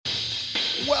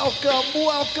Welcome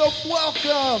to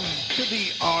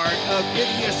the Art of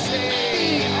Idiocy.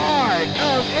 The Art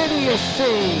of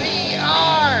Idiocy. The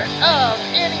Art of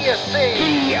Idiocy.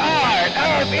 The Art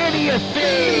of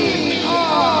Idiocy.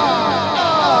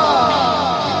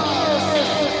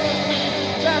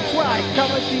 That's right,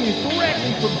 coming to you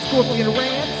directly from Scorpion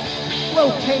Ranch,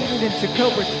 located in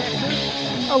Chicoba,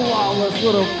 Texas, a lawless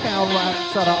little town right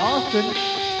outside of Austin.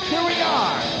 Here we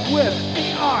are with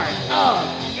the Art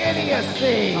of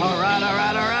Idiocy. All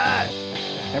right.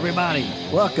 Everybody,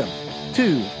 welcome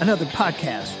to another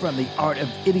podcast from the Art of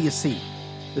Idiocy.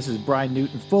 This is Brian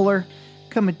Newton Fuller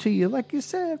coming to you, like you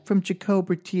said, from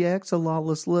Chicoba, TX, a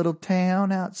lawless little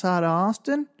town outside of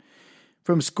Austin.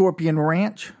 From Scorpion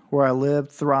Ranch, where I live,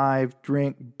 thrive,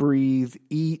 drink, breathe,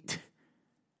 eat,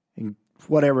 and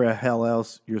whatever the hell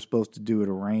else you're supposed to do at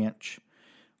a ranch.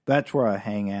 That's where I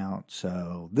hang out.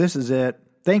 So this is it.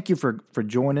 Thank you for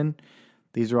joining.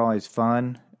 These are always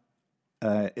fun.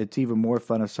 It's even more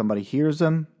fun if somebody hears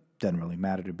them. Doesn't really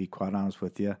matter, to be quite honest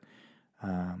with you.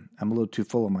 I'm a little too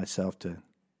full of myself to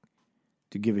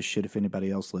give a shit if anybody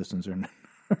else listens or not.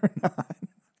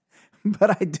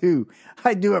 But I do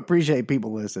appreciate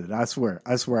people listening. I swear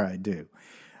I do.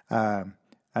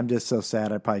 I'm just so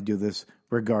sad I probably do this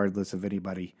regardless if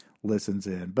anybody listens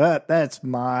in. But that's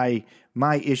my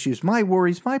issues, my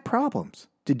worries, my problems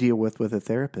to deal with a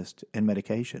therapist and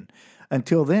medication.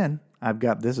 Until then, I've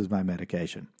got this as my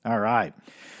medication. All right.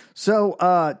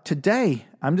 So today,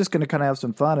 I'm just going to kind of have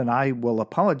some fun, and I will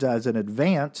apologize in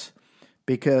advance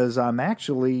because I'm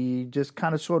actually just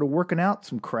kind of sort of working out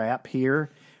some crap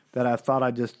here that I thought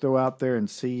I'd just throw out there and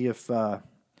see if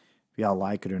y'all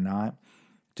like it or not.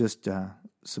 Just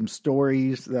some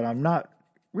stories that I'm not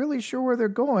really sure where they're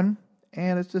going,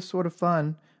 and it's just sort of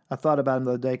fun. I thought about them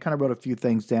the other day, kind of wrote a few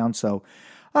things down, so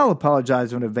I'll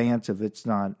apologize in advance if it's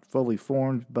not fully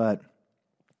formed, but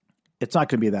it's not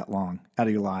going to be that long out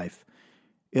of your life.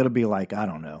 It'll be like, I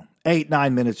don't know,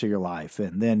 8-9 minutes of your life,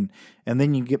 and then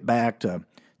you get back to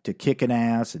kicking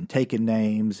ass and taking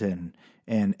names and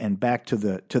back to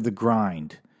the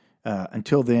grind.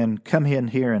 Until then, come in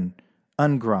here and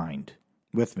ungrind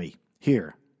with me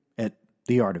here at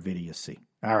the Art of Idiocy.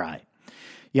 All right.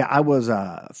 Yeah,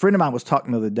 a friend of mine was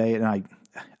talking the other day, and I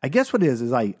guess what it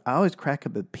is I always crack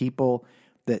up at people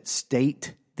that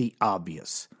state the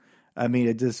obvious. I mean,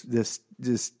 it just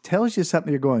tells you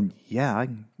something. You're going, yeah,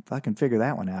 I can figure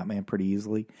that one out, man, pretty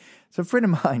easily. So a friend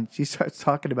of mine, she starts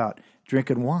talking about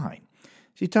drinking wine.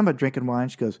 She's talking about drinking wine.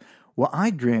 She goes, well,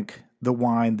 I drink the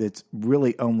wine that's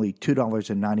really only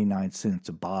 $2.99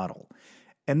 a bottle.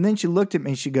 And then she looked at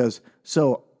me and she goes,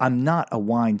 so I'm not a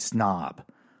wine snob.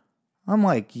 I'm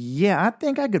like, yeah, I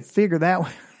think I could figure that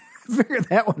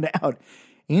one out.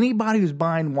 Anybody who's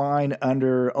buying wine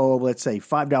under, let's say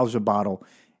 $5 a bottle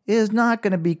is not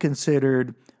going to be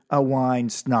considered a wine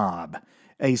snob,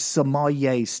 a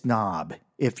sommelier snob,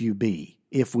 if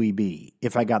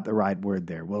I got the right word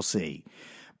there. We'll see.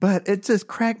 But it just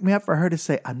cracked me up for her to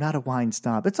say, I'm not a wine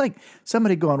snob. It's like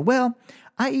somebody going, well,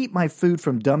 I eat my food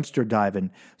from dumpster diving,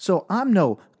 so I'm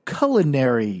no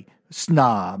culinary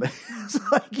snob. It's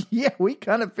like, yeah, we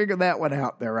kind of figured that one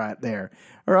out there, right there.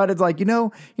 All right, it's like,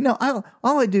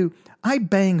 I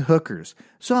bang hookers,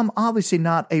 so I'm obviously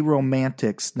not a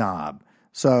romantic snob.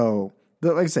 So,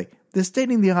 like I say, the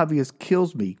stating the obvious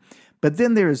kills me. But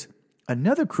then there's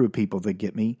another crew of people that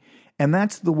get me, and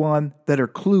that's the one that are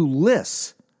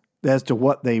clueless as to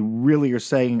what they really are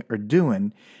saying or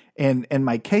doing. And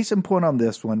my case in point on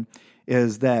this one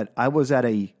is that I was at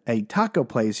a taco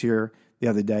place here the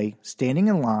other day, standing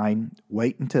in line,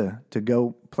 waiting to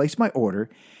go place my order,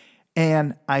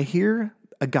 and I hear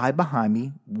a guy behind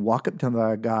me walk up to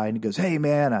the guy, and he goes, hey,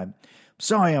 man, I'm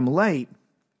sorry I'm late.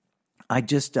 I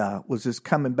just was just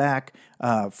coming back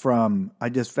I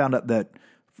just found out that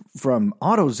from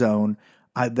AutoZone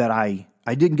that I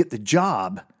didn't get the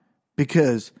job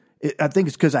because I think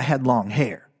it's because I had long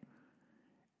hair.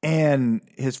 And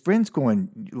his friend's going,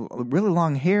 really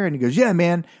long hair? And he goes, yeah,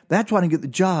 man, that's why I didn't get the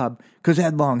job, because I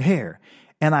had long hair.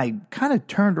 And I kind of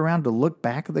turned around to look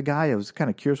back at the guy. I was kind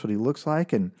of curious what he looks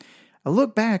like. And I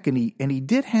looked back, and he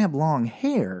did have long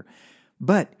hair,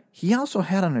 but he also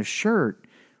had on a shirt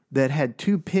that had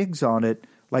 2 pigs on it,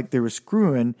 like they were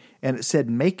screwing, and it said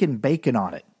making bacon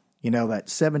on it. You know, that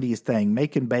 70s thing,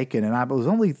 making bacon. And I was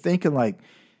only thinking, like,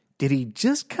 did he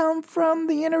just come from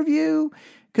the interview?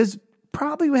 Because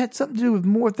probably had something to do with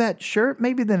more with that shirt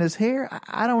maybe than his hair.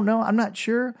 I don't know. I'm not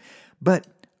sure. But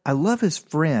I love his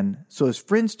friend. So his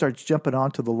friend starts jumping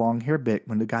onto the long hair bit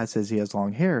when the guy says he has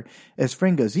long hair. His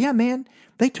friend goes, yeah, man,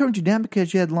 they turned you down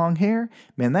because you had long hair?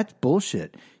 Man, that's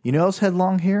bullshit. You know who else had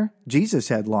long hair? Jesus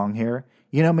had long hair.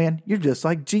 you know, man, you're just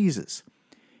like Jesus.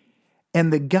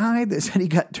 And the guy that said he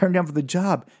got turned down for the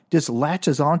job just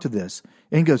latches onto this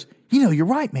and he goes, you know, you're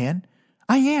right, man.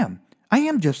 I am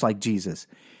just like Jesus.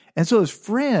 And so his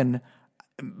friend,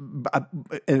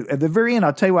 at the very end,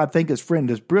 I'll tell you what I think his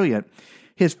friend is brilliant.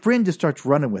 His friend just starts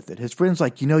running with it. His friend's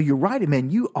like, you know, you're right, man.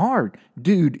 You are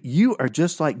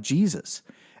just like Jesus.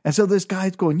 And so this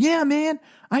guy's going, yeah, man,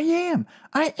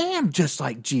 I am just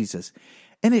like Jesus.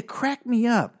 And it cracked me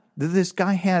up that this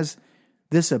guy has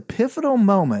this epiphanal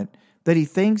moment that he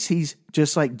thinks he's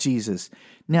just like Jesus.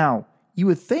 Now, you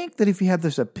would think that if you had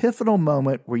this epiphanal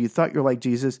moment where you thought you're like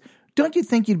Jesus, don't you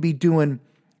think you'd be doing,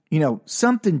 you know,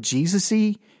 something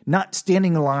Jesus-y, not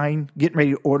standing in line, getting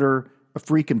ready to order a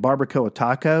freaking barbacoa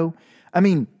taco? I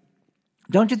mean,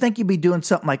 don't you think you'd be doing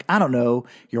something like, I don't know,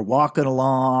 you're walking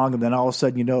along and then all of a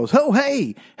sudden you know, oh,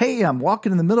 hey, I'm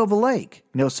walking in the middle of a lake,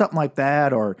 you know, something like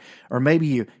that. Or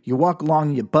maybe you walk along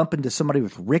and you bump into somebody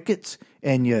with rickets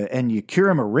and you cure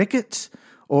them of rickets.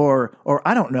 Or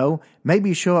I don't know, maybe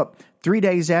you show up 3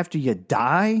 days after you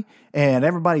die and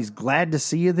everybody's glad to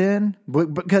see you then.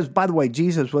 Because, by the way,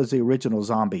 Jesus was the original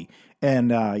zombie.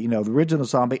 And, the original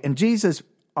zombie. And Jesus,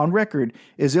 on record,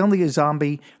 is the only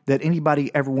zombie that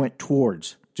anybody ever went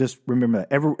towards. Just remember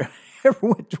that. Ever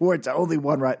went towards, only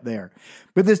one right there.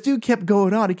 But this dude kept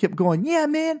going on. He kept going, yeah,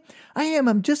 man, I am.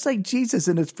 I'm just like Jesus.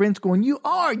 And his friend's going, you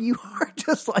are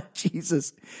just like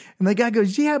Jesus. And the guy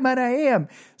goes, yeah, man, I am.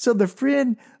 So the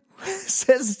friend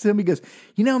says to him, he goes,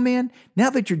 you know, man, now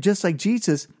that you're just like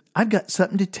Jesus, I've got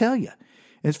something to tell you.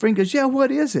 And his friend goes, yeah,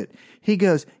 what is it? He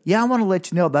goes, yeah, I want to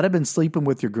let you know that I've been sleeping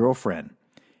with your girlfriend.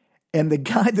 And the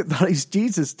guy that thought he's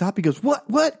Jesus stopped. He goes, why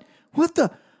the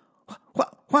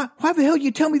hell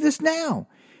you tell me this now?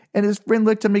 And his friend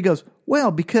looked at me and goes,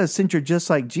 well, because since you're just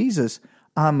like Jesus,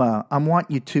 I'm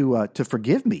wanting you to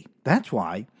forgive me. That's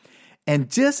why.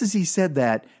 And just as he said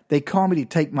that, they called me to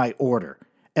take my order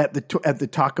at the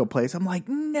taco place. I'm like,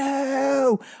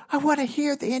 no, I want to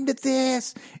hear the end of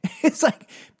this. It's like,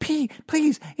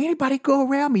 please, anybody go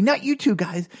around me. Not you two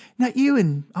guys, not you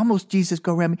and almost Jesus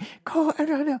go around me. Go, I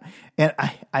don't know. And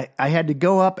I had to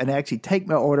go up and actually take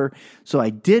my order. So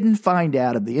I didn't find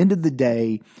out at the end of the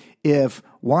day if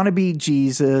wannabe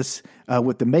Jesus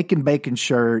with the Making Bacon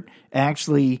shirt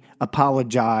actually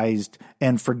apologized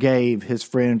and forgave his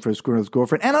friend for screwing his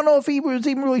girlfriend. And I don't know if he was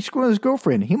even really screwing his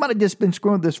girlfriend. He might have just been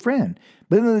screwing with his friend.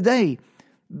 But at the end of the day,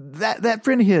 that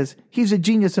friend of his, he's a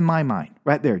genius in my mind.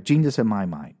 Right there, genius in my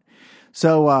mind.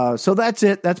 So that's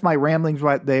it. That's my ramblings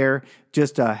right there.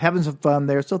 Just having some fun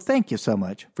there. So thank you so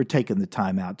much for taking the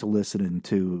time out to listen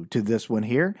to this one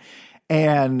here.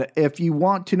 And if you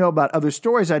want to know about other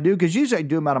stories I do, because usually I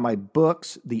do them out of my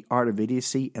books, The Art of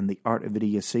Idiocy and The Art of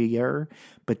Idiocy.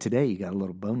 But today you got a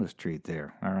little bonus treat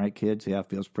there. All right, kids? Yeah, it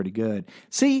feels pretty good.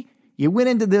 See, you went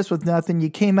into this with nothing. You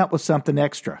came out with something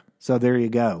extra. So there you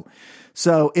go.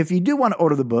 So if you do want to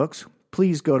order the books,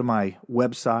 please go to my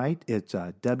website. It's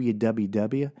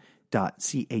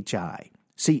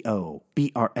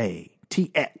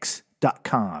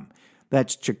www.CHICOBRATX.com.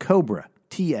 That's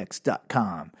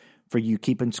ChicobratX.com. For you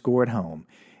keeping score at home,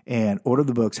 and order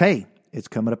the books. Hey, it's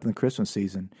coming up in the Christmas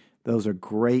season. Those are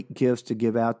great gifts to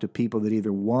give out to people that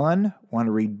either one, want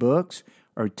to read books,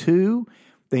 or two,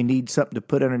 they need something to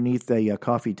put underneath a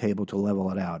coffee table to level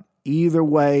it out. Either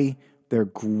way, they're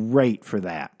great for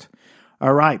that.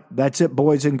 All right, that's it,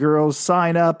 boys and girls.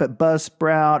 Sign up at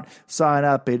Buzzsprout, sign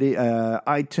up at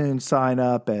iTunes, sign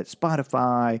up at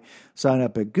Spotify, sign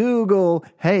up at Google.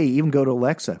 Hey, even go to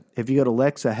Alexa. If you go to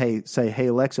Alexa, say, hey,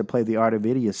 Alexa, play The Art of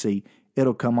Idiocy,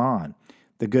 it'll come on.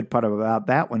 The good part about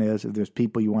that one is if there's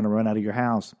people you want to run out of your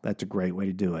house, that's a great way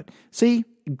to do it. See,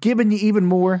 giving you even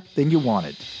more than you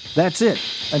wanted. That's it.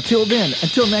 Until then,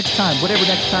 until next time, whatever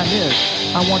next time is,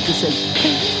 I want to say,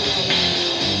 hey,